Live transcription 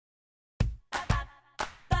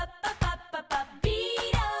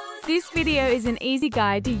This video is an easy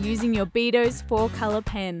guide to using your Beados 4-color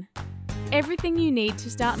pen. Everything you need to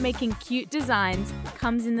start making cute designs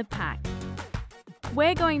comes in the pack.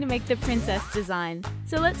 We're going to make the princess design,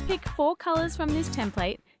 so let's pick 4 colors from this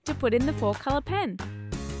template to put in the 4-color pen.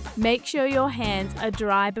 Make sure your hands are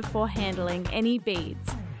dry before handling any beads.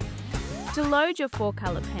 To load your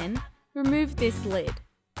 4-color pen, remove this lid.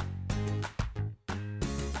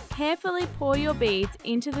 Carefully pour your beads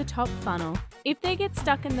into the top funnel. If they get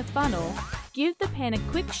stuck in the funnel, give the pen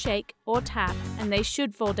a quick shake or tap and they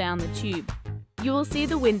should fall down the tube. You will see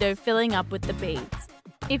the window filling up with the beads.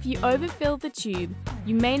 If you overfill the tube,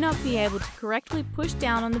 you may not be able to correctly push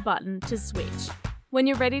down on the button to switch. When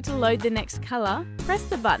you're ready to load the next color, press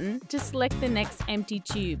the button to select the next empty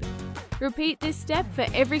tube. Repeat this step for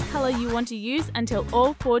every color you want to use until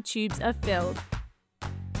all 4 tubes are filled.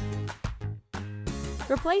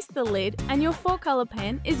 Replace the lid and your 4-color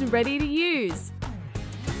pen is ready to use.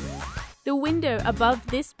 The window above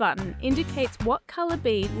this button indicates what color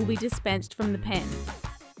bead will be dispensed from the pen.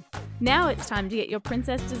 Now it's time to get your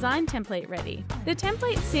princess design template ready. The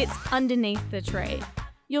template sits underneath the tray.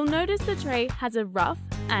 You'll notice the tray has a rough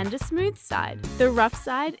and a smooth side. The rough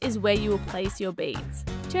side is where you will place your beads.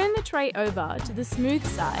 Turn the tray over to the smooth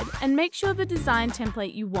side and make sure the design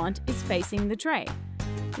template you want is facing the tray.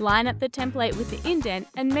 Line up the template with the indent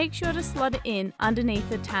and make sure to slot it in underneath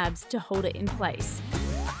the tabs to hold it in place.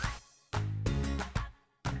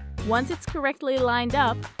 Once it's correctly lined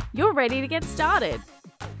up, you're ready to get started.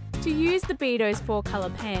 To use the Beados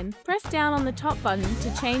 4-color pen, press down on the top button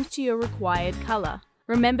to change to your required color.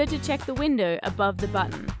 Remember to check the window above the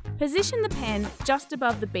button. Position the pen just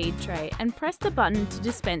above the bead tray and press the button to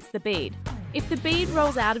dispense the bead. If the bead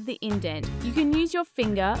rolls out of the indent, you can use your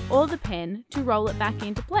finger or the pen to roll it back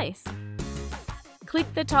into place.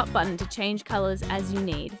 Click the top button to change colors as you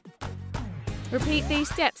need. Repeat these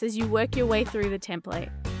steps as you work your way through the template.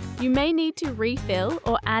 You may need to refill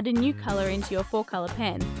or add a new color into your 4-color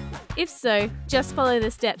pen. If so, just follow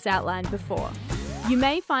the steps outlined before. You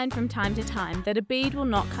may find from time to time that a bead will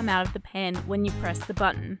not come out of the pen when you press the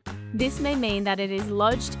button. This may mean that it is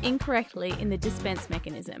lodged incorrectly in the dispense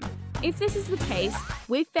mechanism. If this is the case,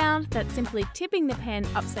 we've found that simply tipping the pen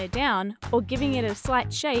upside down or giving it a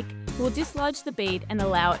slight shake will dislodge the bead and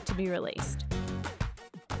allow it to be released.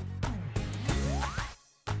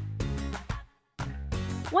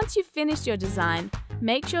 Once you've finished your design,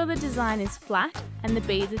 make sure the design is flat and the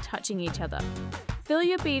beads are touching each other. Fill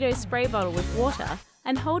your Beados spray bottle with water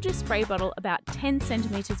and hold your spray bottle about 10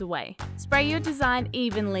 centimeters away. Spray your design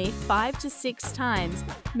evenly 5 to 6 times,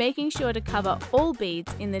 making sure to cover all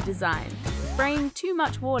beads in the design. Spraying too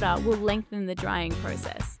much water will lengthen the drying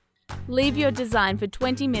process. Leave your design for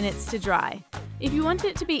 20 minutes to dry. If you want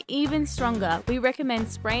it to be even stronger, we recommend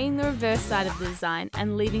spraying the reverse side of the design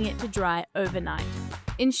and leaving it to dry overnight.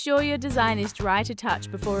 Ensure your design is dry to touch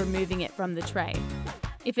before removing it from the tray.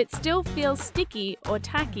 If it still feels sticky or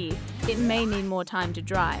tacky, it may need more time to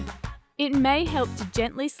dry. It may help to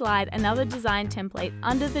gently slide another design template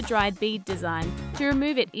under the dried bead design to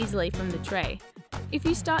remove it easily from the tray. If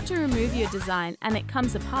you start to remove your design and it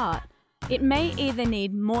comes apart, it may either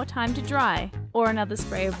need more time to dry or another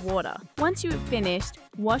spray of water. Once you have finished,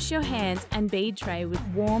 wash your hands and bead tray with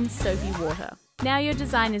warm, soapy water. Now your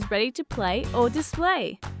design is ready to play or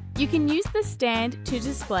display. You can use the stand to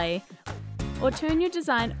display or turn your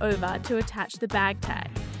design over to attach the bag tag.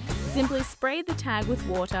 Simply spray the tag with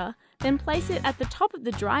water, then place it at the top of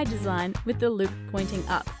the dry design with the loop pointing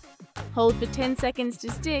up. Hold for 10 seconds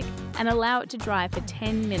to stick and allow it to dry for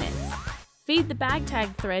 10 minutes. Feed the bag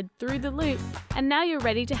tag thread through the loop and now you're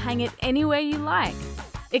ready to hang it anywhere you like.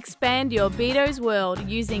 Expand your Beados world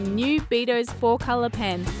using new Beados 4-color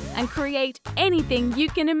pen and create anything you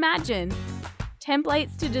can imagine.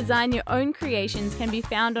 Templates to design your own creations can be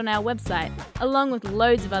found on our website, along with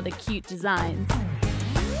loads of other cute designs.